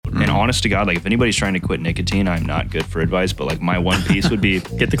honest to God, like if anybody's trying to quit nicotine, I'm not good for advice, but like my one piece would be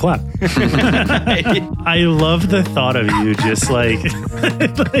get the clap. I love the thought of you just like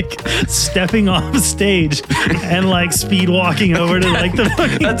stepping off stage and like speed walking over to like the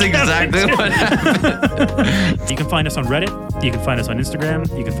fucking That's exactly what happened. You can find us on Reddit. You can find us on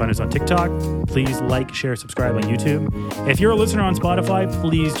Instagram. You can find us on TikTok. Please like, share, subscribe on YouTube. If you're a listener on Spotify,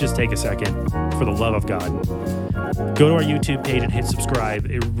 please just take a second for the love of God. Go to our YouTube page and hit subscribe.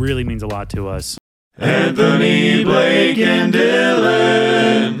 It really means a lot to us. Anthony, Blake, and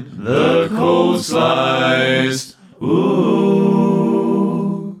Dylan, the cold slice. Ooh.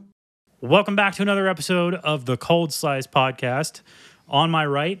 Welcome back to another episode of the Cold Slice Podcast. On my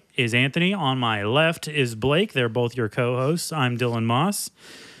right is Anthony. On my left is Blake. They're both your co-hosts. I'm Dylan Moss.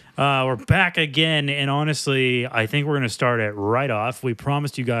 We're back again, and honestly, I think we're going to start it right off. We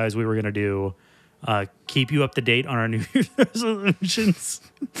promised you guys we were going to do keep you up to date on our New Year's resolutions.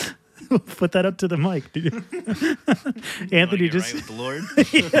 Put that up to the mic, dude. Anthony just right with the Lord.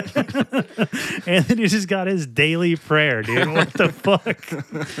 Anthony just got his daily prayer, dude. What the fuck?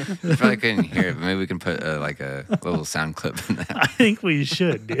 You probably couldn't hear it, but maybe we can put like a little sound clip in that. I think we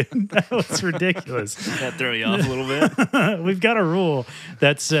should, dude. That was ridiculous. That throw you off a little bit. We've got a rule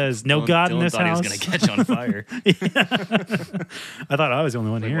that says no God in this thought house. He was gonna catch on fire. I thought I was the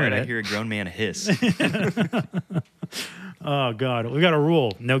only one Like, hearing why'd I it. hear a grown man hiss? Oh God, we got a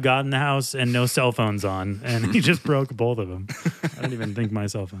rule: no God in the house and no cell phones on. And he just broke both of them. I don't even think my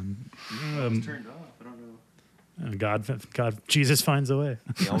cell phone. It's turned off. I don't know. God, Jesus finds a way.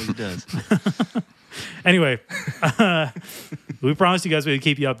 He always does. Anyway, we promised you guys we would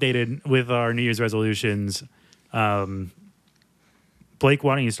keep you updated with our New Year's resolutions. Blake,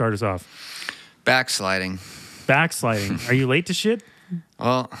 why don't you start us off? Backsliding. Backsliding. Are you late to shit?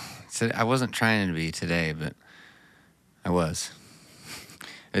 Well, I wasn't trying to be today, but I was.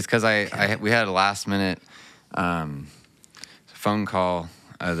 It's because we had a last minute phone call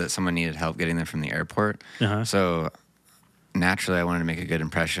that someone needed help getting there from the airport. Uh-huh. So naturally, I wanted to make a good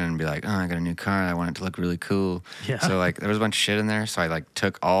impression and be like, "Oh, I got a new car. I want it to look really cool." Yeah. So like, there was a bunch of shit in there. So I like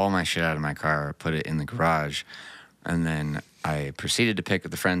took all my shit out of my car, put it in the garage, and then I proceeded to pick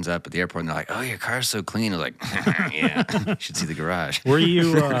the friends up at the airport. And they're like, "Oh, your car's so clean." I was like, "Yeah, you should see the garage." Were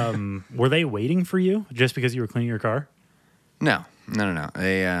you? Were they waiting for you just because you were cleaning your car? No.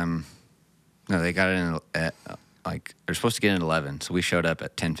 They got it in at like they're supposed to get in at 11, so we showed up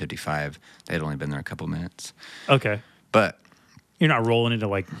at 10:55. They had only been there a couple minutes. Okay. But You're not rolling into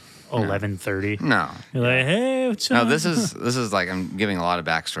like 11:30. no, You're like, hey, what's up? no. This is like I'm giving a lot of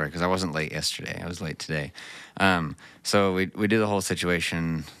backstory because I wasn't late yesterday. I was late today. So we do the whole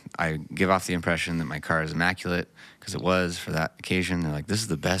situation. I give off the impression that my car is immaculate because it was for that occasion. They're like, "This is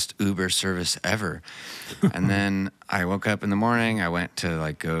the best Uber service ever." And then I woke up in the morning. I went to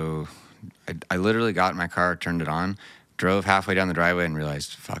like go. I literally got in my car, turned it on, drove halfway down the driveway, and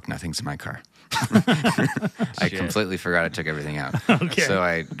realized, "Fuck, nothing's in my car." I completely forgot I took everything out. Okay. So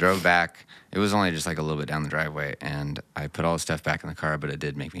I drove back. It was only just like a little bit down the driveway, and I put all the stuff back in the car, but it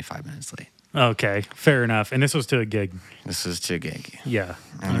did make me 5 minutes late. Okay, fair enough. And this was to a gig. This was to a gig. Yeah.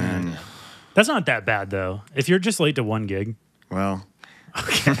 And then, That's not that bad, though. If you're just late to one gig. well,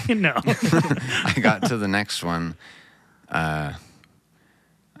 Okay, no. I got to the next one. I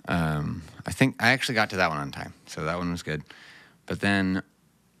think I actually got to that one on time, so that one was good. But then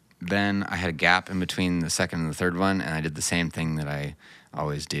I had a gap in between the second and the third one, and I did the same thing that I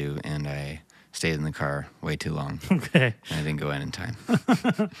always do, and I stayed in the car way too long. Okay. And I didn't go in time.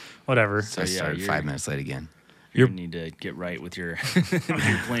 Whatever. So I started 5 minutes late again. You need to get right with your with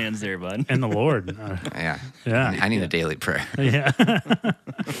your plans there, bud. And the Lord. Yeah. Yeah. I need a daily prayer. Yeah.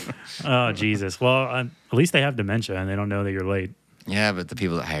 Oh, Jesus. Well, at least they have dementia and they don't know that you're late. Yeah, but the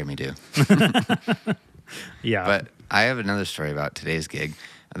people that hire me do. Yeah. But I have another story about today's gig.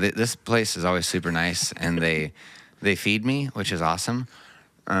 This place is always super nice, and they feed me, which is awesome.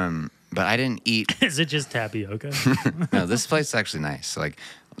 But I didn't eat. Is it just tapioca? No, this place is actually nice. Like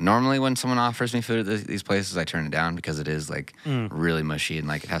normally when someone offers me food at these places, I turn it down because it is like really mushy and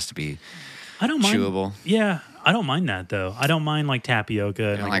like it has to be I don't mind. chewable. Yeah, I don't mind that though. I don't mind like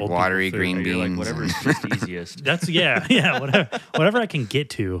tapioca and like old watery people food. green You're like, beans. whatever's just easiest. That's whatever I can get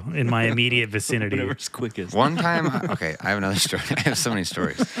to in my immediate vicinity. Whatever's quickest. One time, okay, I have another story. I have so many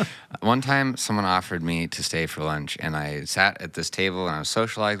stories. One time, someone offered me to stay for lunch, and I sat at this table, and I was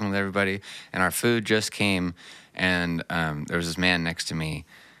socializing with everybody, and our food just came, and there was this man next to me,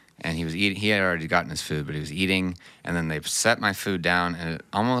 and he was eating. He had already gotten his food, but he was eating, and then they set my food down, and it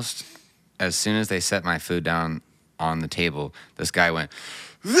almost as soon as they set my food down on the table, this guy went,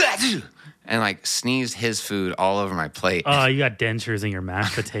 and like sneezed his food all over my plate. Oh, you got dentures in your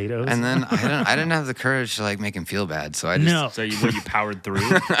mashed potatoes. And then I didn't have the courage to like make him feel bad, so I just No. So you powered through?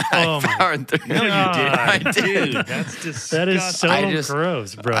 Oh my powered through. No, you did. I did. Dude, that's disgusting. That is so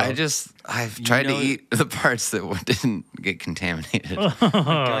gross, bro. I've tried to eat the parts that didn't get contaminated.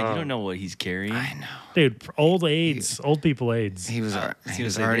 God, you don't know what he's carrying. I know. Dude, old people AIDS. He was I was he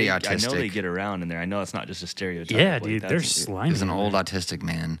was gonna say, already I autistic. know they get around in there. I know it's not just a stereotype. Yeah, Like, dude, they're slimy. He was an in old there. autistic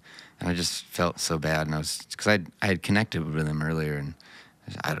man, and I just felt so bad. And I was because I had connected with him earlier, and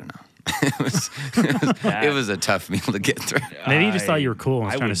I don't know. it was a tough meal to get through. Maybe he just thought you were cool and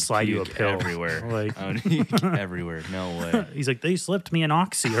was I trying to would slide you a puke pill. everywhere. Like, I would puke everywhere. No way. he's like, they slipped me an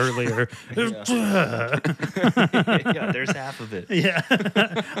oxy earlier. Yeah, there's half of it. Yeah.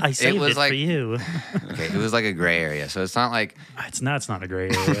 I saved was it like- for you. Okay, it was like a gray area, so it's not like It's not a gray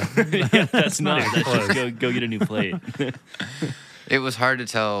area. Yeah, that's not. even That's close. just go get a new plate. it was hard to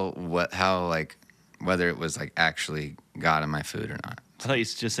tell whether it was like actually got in my food or not. I thought you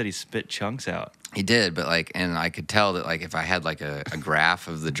just said he spit chunks out. He did, but and I could tell that if I had like a graph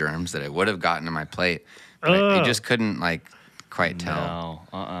of the germs that it would have gotten to my plate, but I Ugh. just couldn't quite tell.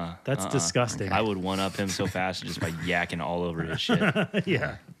 No, That's disgusting. I would one up him so fast just by yakking all over his shit.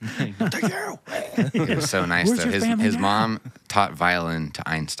 Yeah. It was so nice Where's though. your family His now? mom taught violin to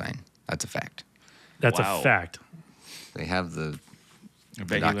Einstein. That's a fact. That's Wow. a fact. They have the I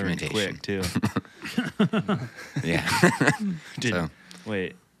bet he learned documentation. quick too. yeah. Did, So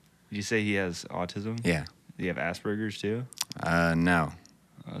wait, did you say he has autism? yeah. Do you have Asperger's too? No.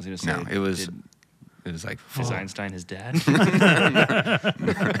 I was gonna say. No. It was like Is full. Einstein his dad?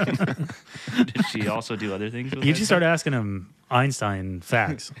 Did she also do other things? With You just start asking him Einstein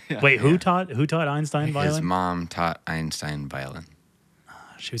facts. Wait, who taught Einstein violin? His mom taught Einstein violin.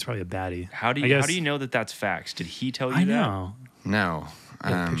 She was probably a baddie. How do I you guess- know that that's facts? Did he tell you I that? know. No.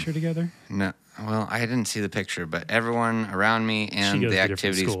 Got a picture together? No. Well, I didn't see the picture, but everyone around me and goes the to a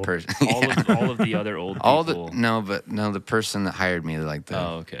different activities school. person. All of the other old people. the person that hired me,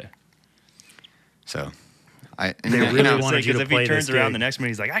 Oh, okay. So, I They really wanted you Because to if play he turns this around gig. the next minute,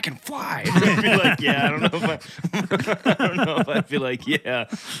 he's like, "I can fly." I'd be like, "Yeah, I don't know if I don't know if I'd be like, yeah,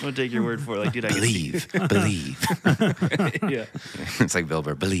 I'm gonna take your word for it." Like, dude, I can see. believe. Yeah, It's like Bill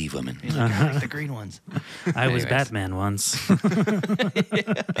Burr, believe women. he's like, "I like the green ones." I was Anyways. Batman once.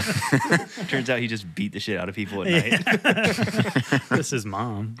 Turns out he just beat the shit out of people at night. This is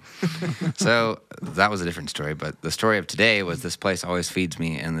mom. So that was a different story, but the story of today was this place always feeds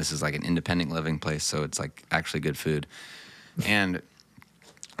me, and this is like an independent living place, so it's like actually good food. And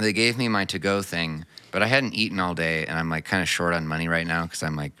they gave me my to-go thing, but I hadn't eaten all day, and I'm like kind of short on money right now because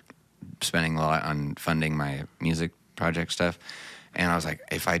I'm like spending a lot on funding my music project stuff. And I was like,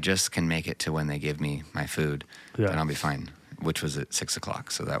 if I just can make it to when they give me my food, then I'll be fine, which was at 6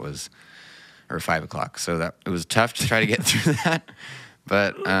 o'clock. So that was, or 5 o'clock. So that it was tough to try to get through that.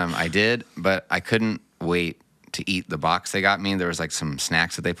 But I did, but I couldn't wait to eat the box they got me. There was like some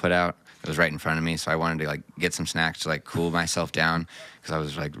snacks that they put out. It was right in front of me. So I wanted to like get some snacks to like cool myself down because I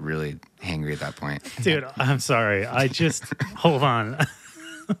was like really hangry at that point. Dude, I'm sorry. Hold on.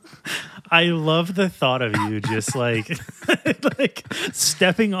 I love the thought of you just like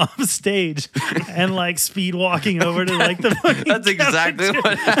stepping off stage and like speed walking over to like the fucking That's exactly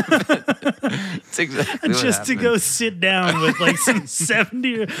what happened. That's exactly what just to happened. go sit down with like some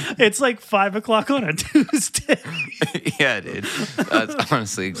 70. It's like 5 o'clock on a Tuesday. Yeah, dude. That's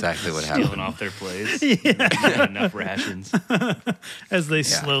honestly exactly what Stealing happened. off their plays. Yeah. Enough rations. As they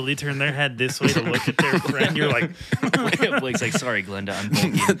slowly turn their head this way to look at their friend, you're like, Blake's like, "Sorry, Glenda, I'm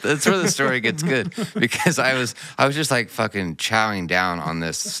bulky." That's where the story gets good because I was just like fucking chowing down on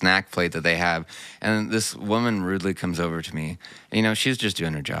this snack plate that they have, and this woman rudely comes over to me. And, she's just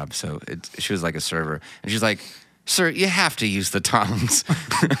doing her job, so she was like a server, and she's like, "Sir, you have to use the tongs."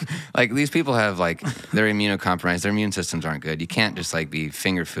 Like these people have like they're immunocompromised, their immune systems aren't good. You can't just like be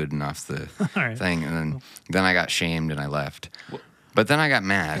finger fooding off the right. thing. And then I got shamed and I left. But then I got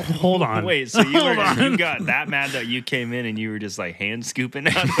mad. hold on. Wait, so you got that mad that you came in and you were just like hand scooping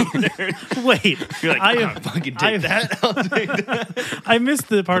out over there? Wait. You're like, "I'll fucking take that." I'll take that. I missed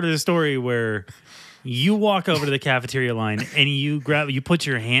the part of the story where you walk over to the cafeteria line and you put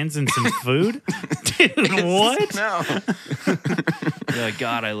your hands in some food. Dude, what? No. You're like,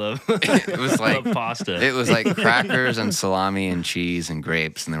 "God, I love, It was like love pasta." it was like crackers and salami and cheese and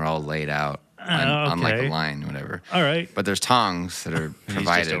grapes, and they were all laid out on like okay. a line, whatever. All right. But there's tongs that are He's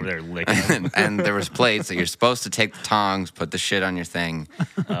provided. just over there licking them. and there was plates that you're supposed to take the tongs, put the shit on your thing.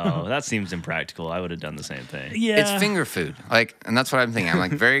 Oh, that seems impractical. I would have done the same thing. Yeah. It's finger food. And that's what I'm thinking. I'm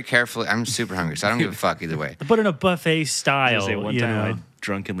like very carefully. I'm super hungry, so I don't give a fuck either way. But in a buffet style, Say one you time know.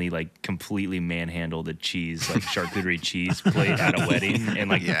 drunkenly like completely manhandled a cheese, like charcuterie cheese plate at a wedding, and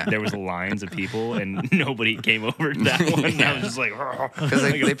like there was lines of people and nobody came over to that one. And I was just like, because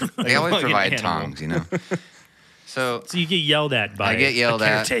they always provide tongs, you know. So you get yelled at by I get yelled a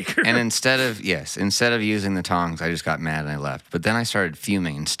at, caretaker. and instead of using the tongs, I just got mad and I left. But then I started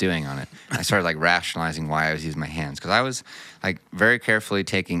fuming and stewing on it. I started like rationalizing why I was using my hands, because I was like very carefully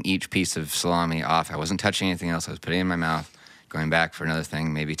taking each piece of salami off. I wasn't touching anything else. I was putting it in my mouth, going back for another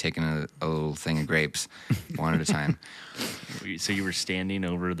thing, maybe taking a little thing of grapes, one at a time. So you were standing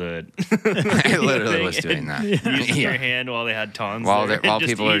over the. I literally was doing that. Using your hand while they had tongs. While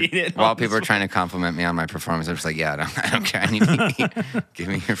people are trying to compliment me on my performance, I'm just like, yeah, I don't care. I need to eat. Give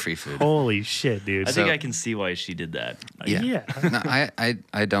me your free food. Holy shit, dude! I think I can see why she did that. Yeah. No,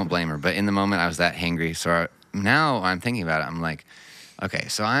 I don't blame her, but in the moment I was that hangry. So now I'm thinking about it. I'm like, okay,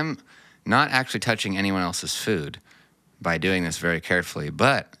 so I'm not actually touching anyone else's food by doing this very carefully.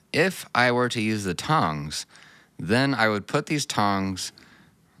 But if I were to use the tongs, then I would put these tongs,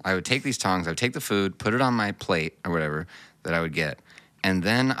 I would take the food, put it on my plate or whatever that I would get, and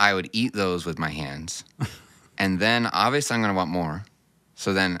then I would eat those with my hands. And then obviously I'm going to want more.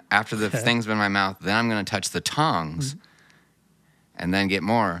 So then after the thing's been in my mouth, then I'm going to touch the tongs and then get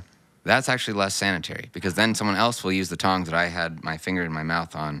more. That's actually less sanitary, because then someone else will use the tongs that I had my finger in my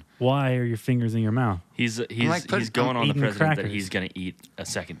mouth on. Why are your fingers in your mouth? He's going on the president that he's going to eat a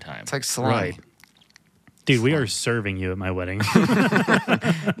second time. It's like salami. Right. Dude, we are serving you at my wedding.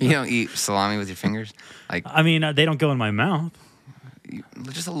 You don't eat salami with your fingers? Like, I mean, they don't go in my mouth.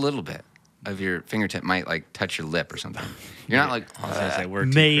 just a little bit of your fingertip might like touch your lip or something. You're not like, I was gonna say, we're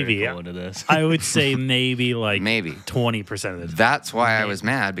too maybe critical into this. I would say maybe 20% of the time. That's why I was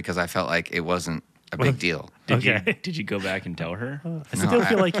mad, because I felt like it wasn't a big deal. Did you go back and tell her? I still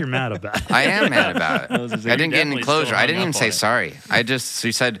feel like you're mad about it. I am mad about it. say, I didn't get any definitely closure. still I didn't hung even up say on it. sorry.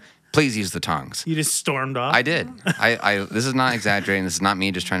 She said, please use the tongs. You just stormed off. I did. This is not exaggerating. This is not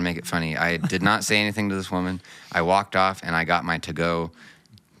me just trying to make it funny. I did not say anything to this woman. I walked off and I got my to-go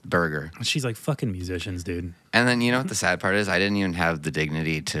burger. She's like, fucking musicians, dude. And then you know what the sad part is? I didn't even have the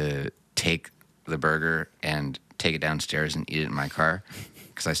dignity to take the burger and take it downstairs and eat it in my car,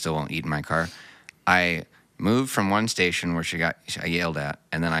 because I still won't eat in my car. I moved from one station where I yelled at,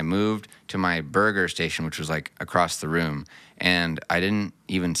 and then I moved to my burger station, which was like across the room, and I didn't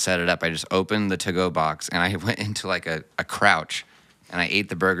even set it up. I just opened the to-go box, and I went into like a crouch, and I ate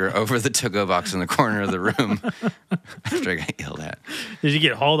the burger over the to-go box in the corner of the room after I got yelled at. Did you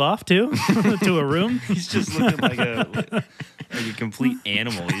get hauled off too? To a room? He's just looking like a complete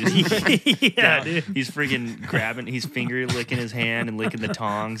animal. Yeah, dude. He's freaking grabbing, he's finger licking his hand and licking the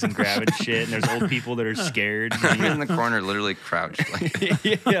tongs and grabbing shit. And there's old people that are scared. I'm in the corner, literally crouched. Like,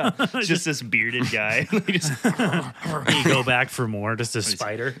 Yeah, it's just this bearded guy. Just You go back for more, just a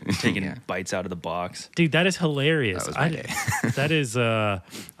spider. taking bites out of the box. Dude, that is hilarious. That was my day. That is, I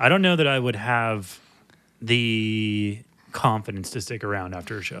don't know that I would have the confidence to stick around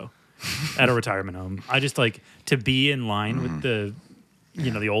after a show at a retirement home. I just like to be in line with the,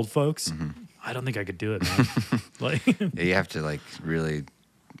 the old folks. I don't think I could do it, man. Like, yeah, you have to like really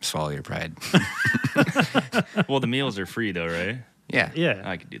swallow your pride. Well, the meals are free though, right? Yeah. yeah,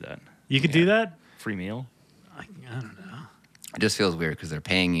 I could do that. you could do that. Free meal. I don't know. It just feels weird because they're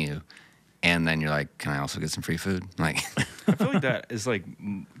paying you, and then you're like, can I also get some free food? Like, I feel like that is like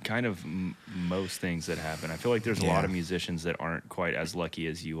kind of most things that happen. I feel like there's a lot of musicians that aren't quite as lucky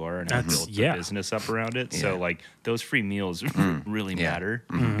as you are and have built the business up around it. So like those free meals really matter.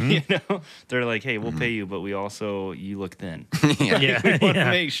 You know, they're like, hey, we'll pay you, but we also, you look thin. Yeah, We want to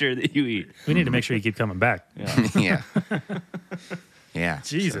make sure that you eat. We need to make sure you keep coming back. yeah. Yeah.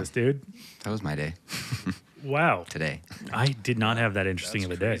 Jesus, dude. That was my day Wow. today. I did not have that interesting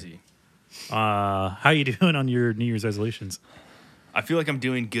of a day. Crazy. How you doing on your New Year's resolutions? I feel like I'm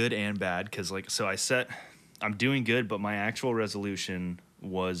doing good and bad because, like, so I'm doing good, but my actual resolution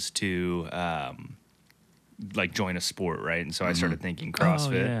was to, like, join a sport, right? And so I started thinking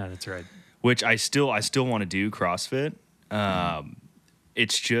CrossFit. Oh, yeah, that's right. Which I still want to do CrossFit.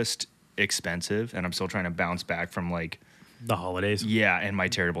 It's just expensive, and I'm still trying to bounce back from like The holidays. yeah, and my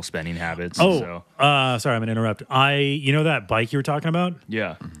terrible spending habits. Oh, so, sorry, I'm gonna interrupt. You know that bike you were talking about?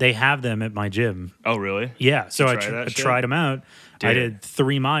 yeah. They have them at my gym. Oh, really? Yeah, so I try that shit? tried them out. I Dude. did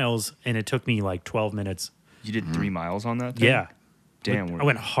 3 miles, and it took me like 12 minutes. You did 3 miles on that thing? Yeah, Damn. I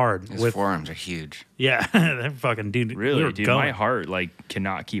went hard His with. forearms are huge. Yeah, that fucking dude. Really, we were dude. going. My heart like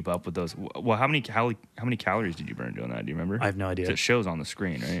cannot keep up with those. Well, how many calories did you burn doing that? Do you remember? I have no idea. It shows on the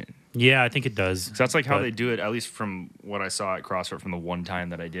screen, right? Yeah, I think it does. So that's like how But- they do it. At least from what I saw at CrossFit from the one time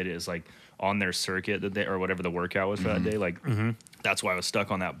that I did it, is like on their circuit that they or whatever the workout was for that day. Like that's why I was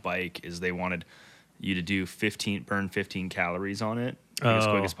stuck on that bike. Is they wanted you to burn 15 calories on it as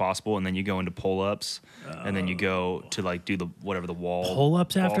quick as possible, and then you go into pull-ups, and then you go to like do the wall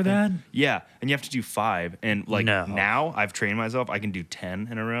pull-ups after that. Yeah, and you have to do 5, and like now I've trained myself. I can do 10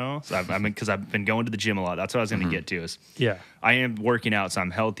 in a row. So because I've been going to the gym a lot. That's what I was going to get to. I am working out, so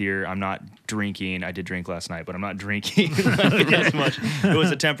I'm healthier. I'm not drinking. I did drink last night, but I'm not drinking as much. It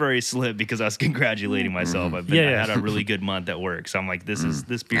was a temporary slip because I was congratulating myself. I had a really good month at work, so I'm like, this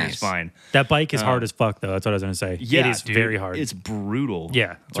beer is fine. That bike is hard as fuck, though. That's what I was going to say. Yeah, it is very hard. It's brutal.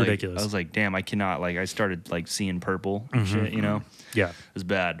 Yeah, it's ridiculous. I was like, damn, I cannot. Like, I started like seeing purple and shit. You know. Yeah, it was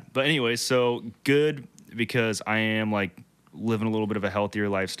bad. But anyway, so good because I am like living a little bit of a healthier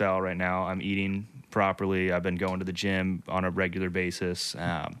lifestyle right now. I'm eating properly. I've been going to the gym on a regular basis.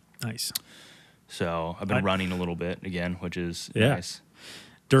 Nice. So I've been running a little bit again, which is nice.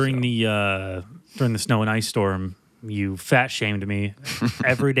 During the snow and ice storm, you fat shamed me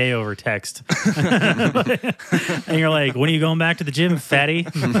every day over text. And you're like, when are you going back to the gym, fatty?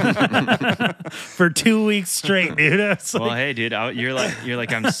 For 2 weeks straight, dude. Well, hey, dude, you're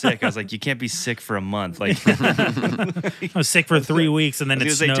like, I'm sick. I was like, you can't be sick for a month. Like, I was sick for 3 weeks and then it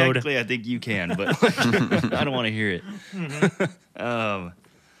snowed. Technically, I think you can, but I don't want to hear it.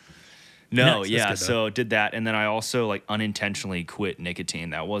 No, yeah. So did that, and then I also like unintentionally quit nicotine.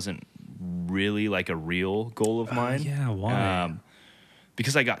 That wasn't really like a real goal of mine. Yeah, why?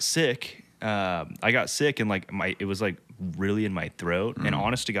 Because I got sick. And like it was like really in my throat. And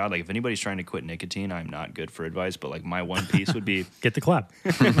honest to God, like if anybody's trying to quit nicotine, I'm not good for advice. But like my one piece would be get the clap.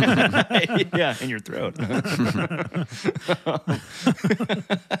 Yeah, in your throat.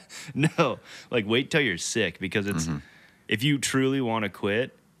 No, like wait till you're sick because it's if you truly want to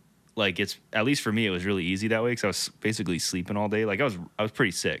quit. Like it's at least for me, it was really easy that way because I was basically sleeping all day. Like I was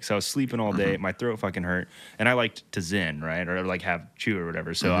pretty sick, so I was sleeping all day. My throat fucking hurt, and I liked to zen, right, or like have chew or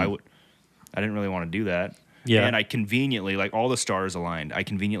whatever. So I didn't really want to do that. Yeah, and I conveniently like all the stars aligned. I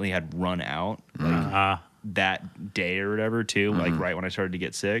conveniently had run out like that day or whatever too. Like right when I started to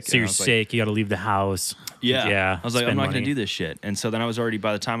get sick. So you're sick. Like, you got to leave the house. Yeah. I was like, I'm not gonna do this shit. And so then I was already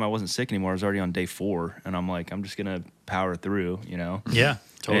by the time I wasn't sick anymore, I was already on day 4, and I'm like, I'm just gonna power through, you know? Yeah.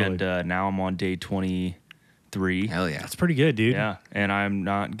 Totally. And now I'm on day 23. Hell yeah. That's pretty good, dude. Yeah. And I'm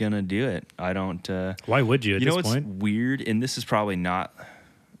not going to do it. I don't. Why would you at this point? You know what's weird? And this is probably not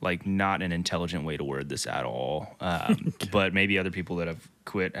an intelligent way to word this at all. But maybe other people that have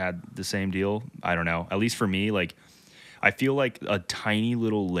quit had the same deal. I don't know. At least for me, like, I feel like a tiny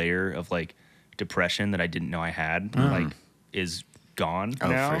little layer of like depression that I didn't know I had, like, is gone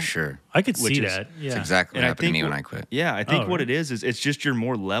now. For sure. I could see that. Yeah. It's exactly what happened to me when I quit. Yeah, I think what it is it's just you're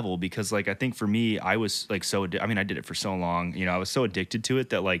more level because like I think for me I was like I did it for so long, you know, I was so addicted to it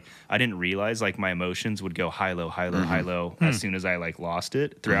that like I didn't realize like my emotions would go high low high low as soon as I like lost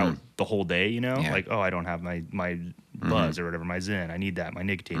it throughout the whole day, you know? Like, oh, I don't have my buzz or whatever, my zen. I need that, my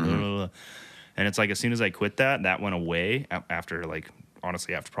nicotine. Blah, blah, blah. And it's like as soon as I quit that went away after like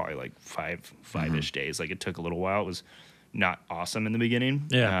honestly after probably like five-ish days. Like it took a little while. It was not awesome in the beginning.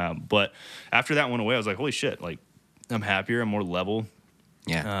 Yeah. But after that went away, I was like, holy shit, like I'm happier, I'm more level.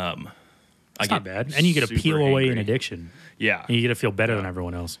 Yeah. It's not bad. And you get to peel away an addiction. Yeah. And you get to feel better than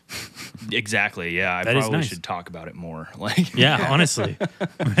everyone else. Exactly. Yeah. I probably should talk about it more. Like yeah, honestly.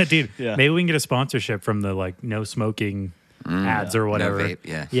 Dude, maybe we can get a sponsorship from the like no smoking ads or whatever. No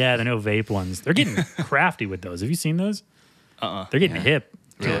vape, yeah, the no vape ones. They're getting crafty with those. Have you seen those? They're getting hip.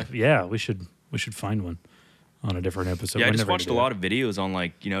 Really? Yeah, we should find one on a different episode. Yeah, I just watched a lot of videos on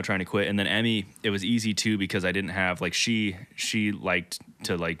like, you know, trying to quit. And then Emmy, it was easy too because I didn't have like she liked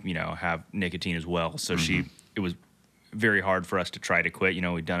to like, you know, have nicotine as well. So it was very hard for us to try to quit. You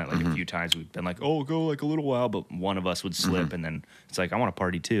know, we'd done it like a few times. We've been like, oh, go like a little while, but one of us would slip and then it's like, I want to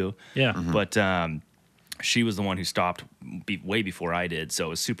party too. Yeah. But she was the one who stopped way before I did. So it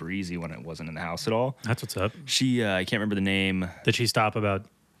was super easy when it wasn't in the house at all. That's what's up. She, I can't remember the name. Did she stop about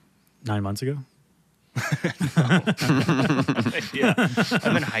 9 months ago? Yeah,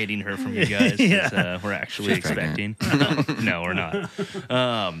 I've been hiding her from you guys. We're actually expecting. No, we're not.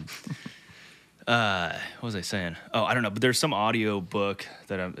 What was I saying? Oh, I don't know. But there's some audio book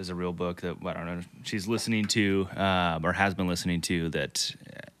that is a real book that I don't know. She's listening to or has been listening to that.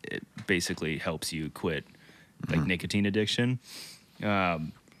 It basically helps you quit like nicotine addiction.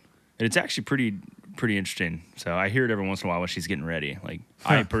 And it's actually pretty interesting. So I hear it every once in a while when she's getting ready. Like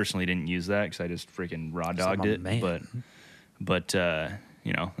I personally didn't use that because I just freaking raw dogged it. But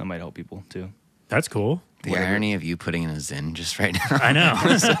you know, that might help people too. That's cool. The irony of you putting in a Zen just right now. I know.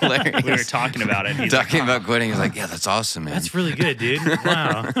 It's hilarious. We were talking about it. Talking about quitting. He's like, yeah, that's awesome, man. That's really good, dude.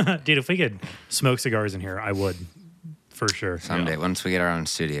 Wow. Dude, if we could smoke cigars in here, I would. for sure. Someday, once we get our own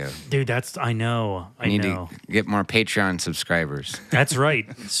studio. Dude, I know. We need to get more Patreon subscribers. That's right.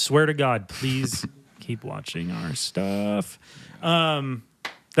 Swear to God, please keep watching our stuff.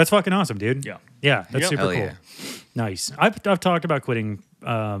 That's fucking awesome, dude. Yeah. Yeah, that's super cool. Yeah. Nice. I've talked about quitting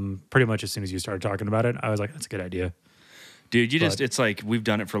pretty much as soon as you started talking about it. I was like, that's a good idea. Dude, it's like we've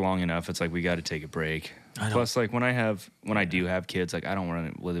done it for long enough. It's like we got to take a break. Plus, like when I do have kids, like I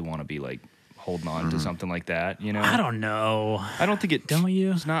don't really want to be like holding on to something like that, you know? I don't know. I don't think Don't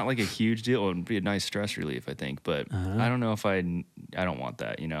you? It's not like a huge deal. It would be a nice stress relief, I think, but I don't know if I don't want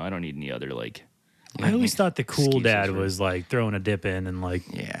that, you know? I don't need any other like. I always thought the cool dad for- was like throwing a dip in and like.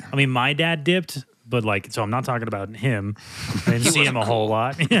 Yeah. I mean, my dad dipped, but like, so I'm not talking about him. I didn't see him a whole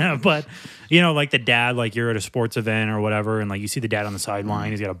lot. Yeah, but you know, like the dad, like you're at a sports event or whatever, and like you see the dad on the sideline.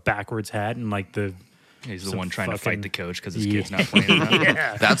 He's got a backwards hat and like He's the one trying to fucking- fight the coach because his kid's not playing around.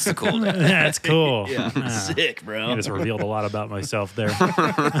 Yeah, That's the cool dad. that's cool. Sick, bro. I just revealed a lot about myself there.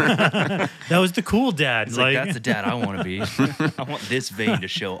 That was the cool dad. It's like, that's the dad I want to be. I want this vein to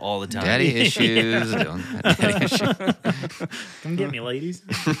show all the time. Daddy issues. Daddy issues. Come get me, ladies.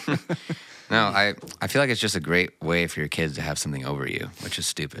 No, I feel like it's just a great way for your kids to have something over you, which is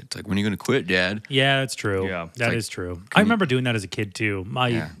stupid. It's like, when are you going to quit, Dad? Yeah, that's true. Yeah. That is true. I remember doing that as a kid too.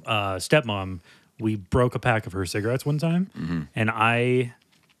 My stepmom, we broke a pack of her cigarettes one time, and I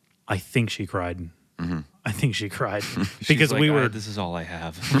think she cried. I think she cried because She's we like, were. This is all I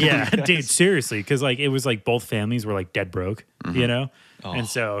have. Yeah, dude, seriously, because like it was like both families were like dead broke, you know, and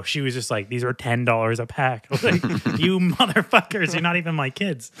so she was just like, "These are $10 a pack." I was like, you motherfuckers, you're not even my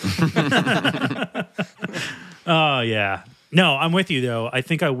kids. Oh yeah, no, I'm with you though. I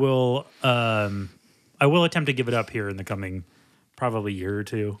think I will. I will attempt to give it up here in the coming probably year or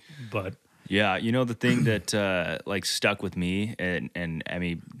two, but. Yeah, you know the thing that like stuck with me, and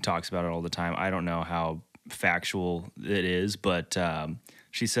Emmy talks about it all the time. I don't know how factual it is, but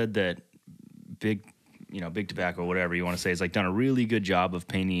she said that big tobacco, whatever you want to say, has like done a really good job of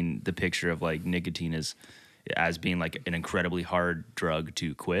painting the picture of like nicotine as being like an incredibly hard drug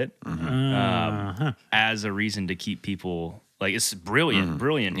to quit, as a reason to keep people. Like it's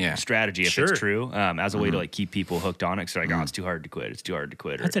brilliant strategy if it's true. As a way to like keep people hooked on it. So like, oh, it's too hard to quit. It's too hard to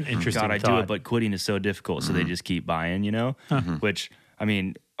quit. That's an interesting God, I thought. do it, but quitting is so difficult. So they just keep buying, you know. Which I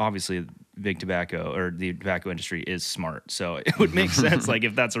mean, obviously, big tobacco or the tobacco industry is smart. So it would make sense, like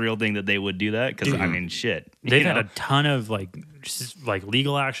if that's a real thing, that they would do that. Because I mean, shit, They've had a ton of like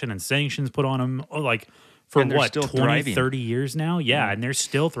legal action and sanctions put on them. Like. For what, still 20, thriving. 30 years now? Yeah, and they're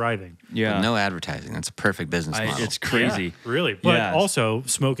still thriving. Yeah, With no advertising. That's a perfect business model. it's crazy. Yeah, really. But Yeah. also,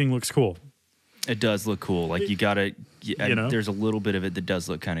 smoking looks cool. It does look cool. Like you gotta, You know? there's a little bit of it that does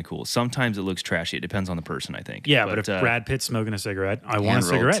look kind of cool. Sometimes it looks trashy. It depends on the person, I think. Yeah, but if Brad Pitt's smoking a cigarette, I want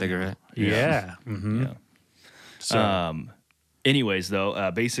a Hand-rolled cigarette. cigarette. Yeah. Mm-hmm. yeah. So, Anyways, though,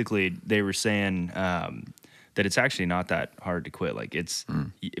 basically they were saying that it's actually not that hard to quit. Like it's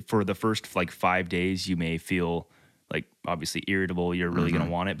for the first like 5 days, you may feel like obviously irritable. You're really gonna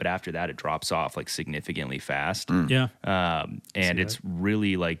want it, but after that, it drops off like significantly fast. yeah. And it's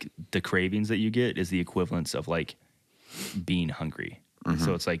really like the cravings that you get is the equivalence of like being hungry.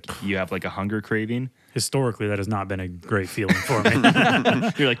 So it's like you have like a hunger craving. Historically, that has not been a great feeling for me.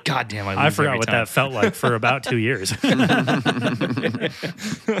 You're like, God damn, I lose I forgot every what time. that felt like for about 2 years.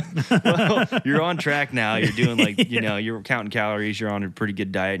 Well, you're on track now. You're doing like, you know, you're counting calories. You're on a pretty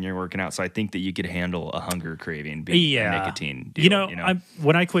good diet and you're working out. So I think that you could handle a hunger craving being a nicotine deal. You know?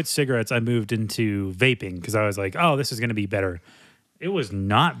 When I quit cigarettes, I moved into vaping because I was like, oh, this is going to be better. It was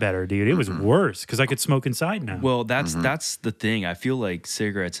not better, dude. It was worse because I could smoke inside now. Well, that's the thing. I feel like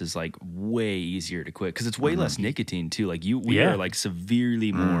cigarettes is like way easier to quit because it's way less nicotine too. Like we are like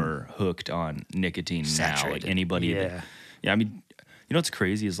severely more hooked on nicotine now. Like anybody. Yeah. I mean, you know what's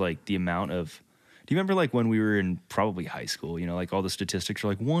crazy is like the amount of. Do you remember like when we were in probably high school? You know, like all the statistics are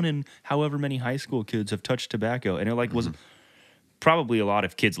like 1 in however many high school kids have touched tobacco, and it like was. Probably a lot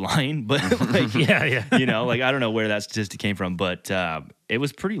of kids lying, but like, yeah. you know, like I don't know where that statistic came from, but it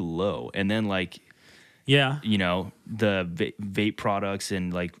was pretty low. And then like, Yeah. you know, the vape products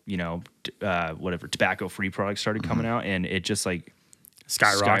and like, you know, whatever tobacco-free products started coming out, and it just like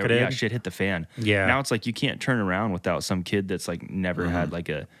Skyrocketed. Yeah, shit hit the fan. Yeah. Now it's like you can't turn around without some kid that's like never had like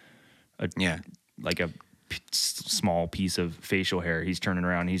a small piece of facial hair. He's turning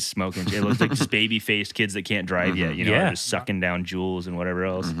around, he's smoking. It looks like just baby-faced kids that can't drive yet, you know, Yeah. just sucking down jewels and whatever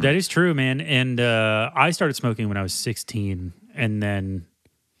else. That is true, man. And I started smoking when I was 16,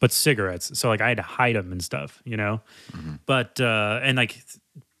 but cigarettes. So like I had to hide them and stuff, you know. But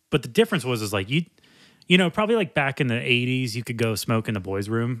the difference was like probably like back in the 80s, you could go smoke in the boys'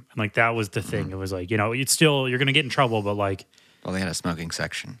 room. And like that was the thing. It was like, it's still, you're going to get in trouble, but like. Well, they had a smoking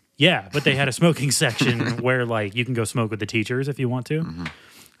section. Yeah, but they had a smoking section where like you can go smoke with the teachers if you want to.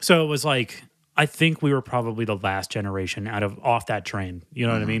 So it was like, I think we were probably the last generation off that train. You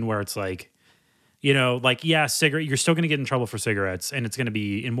know what I mean? Where it's like, cigarette, you're still going to get in trouble for cigarettes and it's going to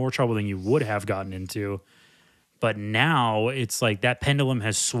be in more trouble than you would have gotten into. But now it's like that pendulum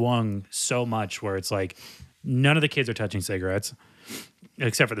has swung so much where it's like none of the kids are touching cigarettes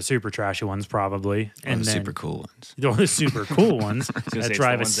except for the super trashy ones probably. And the super cool ones. The super cool ones that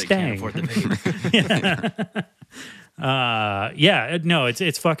drive a Stang.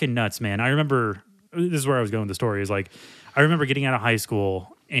 It's fucking nuts, man. I remember, this is where I was going with the story, is like, I remember getting out of high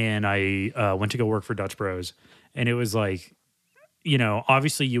school and I went to go work for Dutch Bros. And it was like,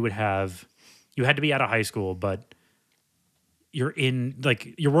 obviously you had to be out of high school, but you're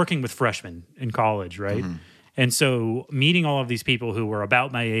working with freshmen in college, right? And so meeting all of these people who were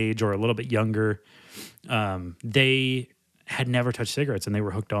about my age or a little bit younger, they had never touched cigarettes and they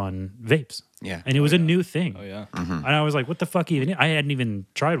were hooked on vapes. Yeah. And it was a new thing. Oh, yeah. And I was like, what the fuck even? I hadn't even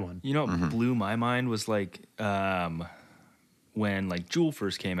tried one. What blew my mind was like when like Juul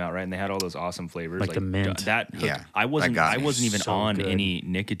first came out, right? And they had all those awesome flavors. Like the mint. I wasn't even so on good. any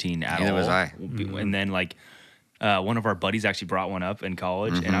nicotine at all. Neither was I. And then like one of our buddies actually brought one up in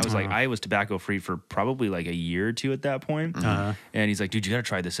college, and I was like, I was tobacco free for probably like a year or two at that point. And he's like, dude, you got to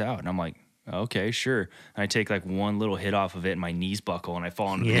try this out. And I'm like, okay, sure. And I take like one little hit off of it, and my knees buckle, and I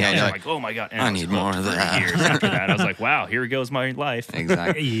fall into the ground. I'm like, oh my God. And I need more of that. Years after that, I was like, wow, here goes my life.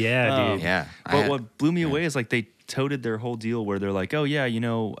 Exactly. Yeah, dude. Yeah. But what blew me away is like they toted their whole deal where they're like, oh yeah,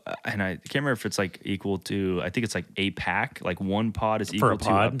 and I can't remember if it's like equal to, I think it's like a pack, like one pod is equal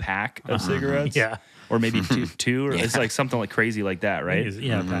to a pack of cigarettes. Yeah. Or maybe two, or it's like something like crazy like that, right?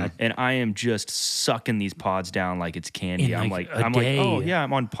 Yeah, pack. And I am just sucking these pods down like it's candy. In I'm like like, oh yeah,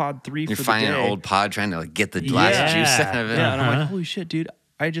 I'm on pod 3 You're for the finding day. an old pod trying to like get the last juice out of it. Yeah, and I'm like, holy shit, dude.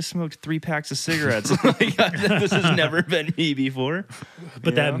 I just smoked 3 packs of cigarettes. Like, this has never been me before.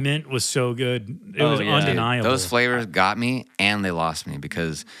 But that mint was so good. It was undeniable. Those flavors got me and they lost me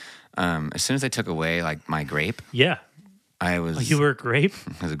because as soon as they took away like my grape, yeah. I was. You were a grape?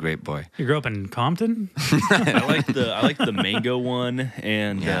 I was a grape boy. You grew up in Compton? I like the mango one,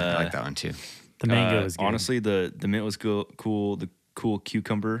 and I like that one too. The mango was good. Honestly, the mint was cool. The cool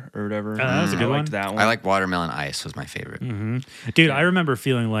cucumber or whatever. That was a good I one. liked that one. I like watermelon ice was my favorite. Dude, I remember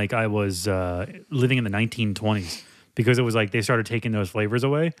feeling like I was living in the 1920s because it was like they started taking those flavors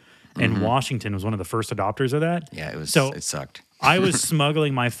away, and Washington was one of the first adopters of that. Yeah, it was. So it sucked. I was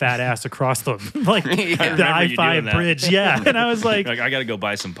smuggling my fat ass across the the I-5 bridge. Yeah, and I was like, I got to go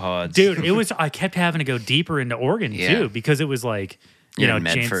buy some pods, dude. It was. I kept having to go deeper into Oregon too because it was like.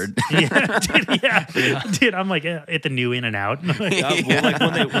 Medford. Dude, I'm like at the new In and Out.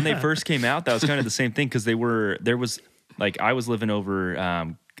 Like when they first came out, that was kind of the same thing because there was like I was living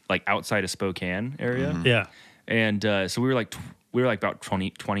over like outside of Spokane area, Yeah, and so we were like about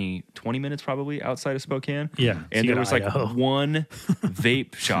 20 minutes probably outside of Spokane. Yeah, and so there was like Idaho. one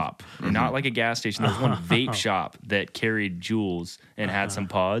vape shop, not like a gas station. There was one vape shop that carried Juuls and had some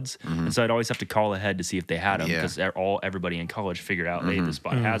pods, and so I'd always have to call ahead to see if they had them because everybody in college figured out, hey, this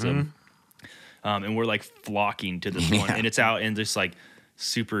spot has them, and we're like flocking to this one, and it's out in this like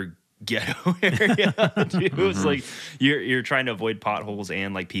super ghetto area. Dude, it's like you're trying to avoid potholes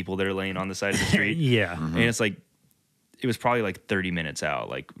and like people that are laying on the side of the street. And it's like. It was probably like 30 minutes out,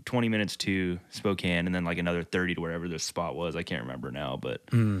 like 20 minutes to Spokane, and then like another 30 to wherever this spot was. I can't remember now, but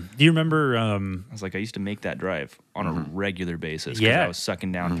do you remember? I was like, I used to make that drive on a regular basis because I was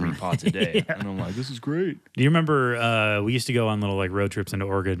sucking down 3 pods a day, and I'm like, this is great. Do you remember? We used to go on little like road trips into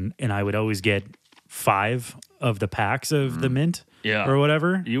Oregon, and I would always get 5 of the packs of the mint, or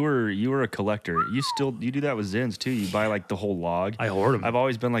whatever. You were a collector. You do that with Zins too. You buy like the whole log. I hoard them. I've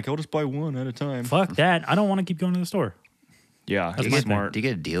always been like, I'll just buy one at a time. Fuck that! I don't want to keep going to the store. Yeah, That's it's smart. Do you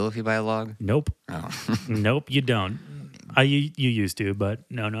get a deal if you buy a log? Nope. Oh. Nope, you don't. You used to, but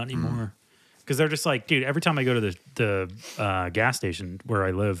no, not anymore. Because they're just like, dude, every time I go to the gas station where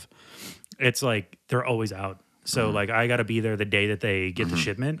I live, it's like they're always out. So like I got to be there the day that they get the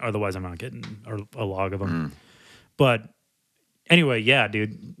shipment. Otherwise, I'm not getting a log of them. But anyway, yeah,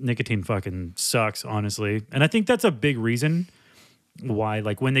 dude, nicotine fucking sucks, honestly. And I think that's a big reason why,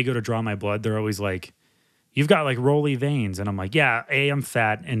 like, when they go to draw my blood, they're always like, you've got like rolly veins, and I'm like, yeah, A, I'm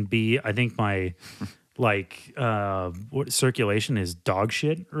fat, and B, I think my like circulation is dog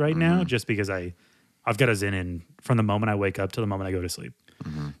shit right now, just because I've got a Zyn in from the moment I wake up to the moment I go to sleep.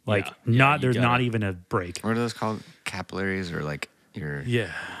 Like there's not even a break. What are those called? Capillaries or like your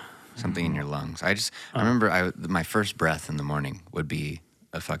something in your lungs. I remember my first breath in the morning would be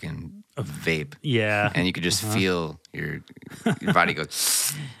a fucking vape. Yeah. And you could just feel your body go.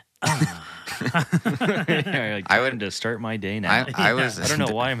 Yeah, I would to start my day now. I don't know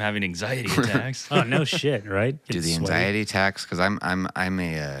why I'm having anxiety attacks. Oh, no shit, right? Do the anxiety attacks, because I'm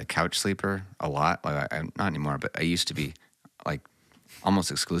a couch sleeper a lot. Like I'm not anymore, but I used to be, like, almost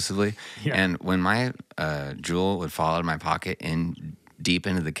exclusively. Yeah. And when my jewel would fall out of my pocket deep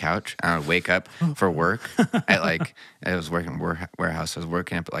into the couch, and I would wake up for work at I was working warehouse. I was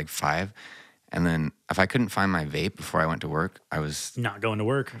working up at like 5. And then if I couldn't find my vape before I went to work, I was not going to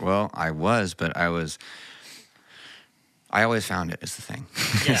work. Well, I was, but I always found it is the thing.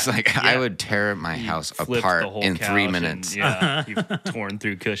 Yeah. It's like I would tear my house apart in 3 minutes. You've torn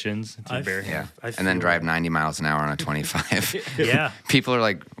through cushions. Through bare yeah. And then drive 90 miles an hour on a 25. Yeah. People are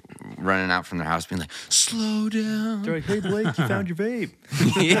like running out from their house being like, slow down. They're like, hey, Blake, you found your vape.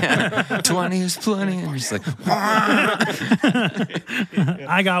 Yeah. 20 is plenty. And you're just like,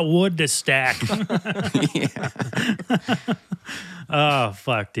 I got wood to stack. yeah. Oh,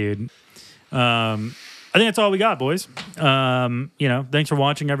 fuck, dude. I think that's all we got, boys. Thanks for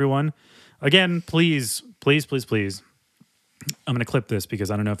watching, everyone. Again, please. I'm going to clip this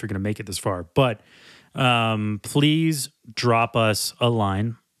because I don't know if you're going to make it this far, but please drop us a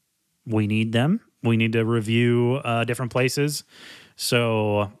line. We need them. We need to review different places.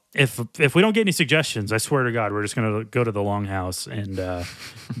 So if we don't get any suggestions, I swear to God, we're just going to go to the Longhouse, and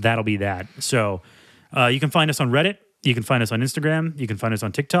that'll be that. So you can find us on Reddit. You can find us on Instagram. You can find us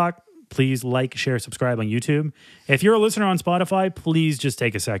on TikTok. Please like, share, subscribe on YouTube. If you're a listener on Spotify, please just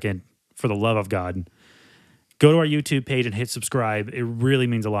take a second, for the love of God. Go to our YouTube page and hit subscribe. It really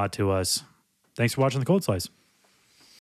means a lot to us. Thanks for watching The Cold Slice.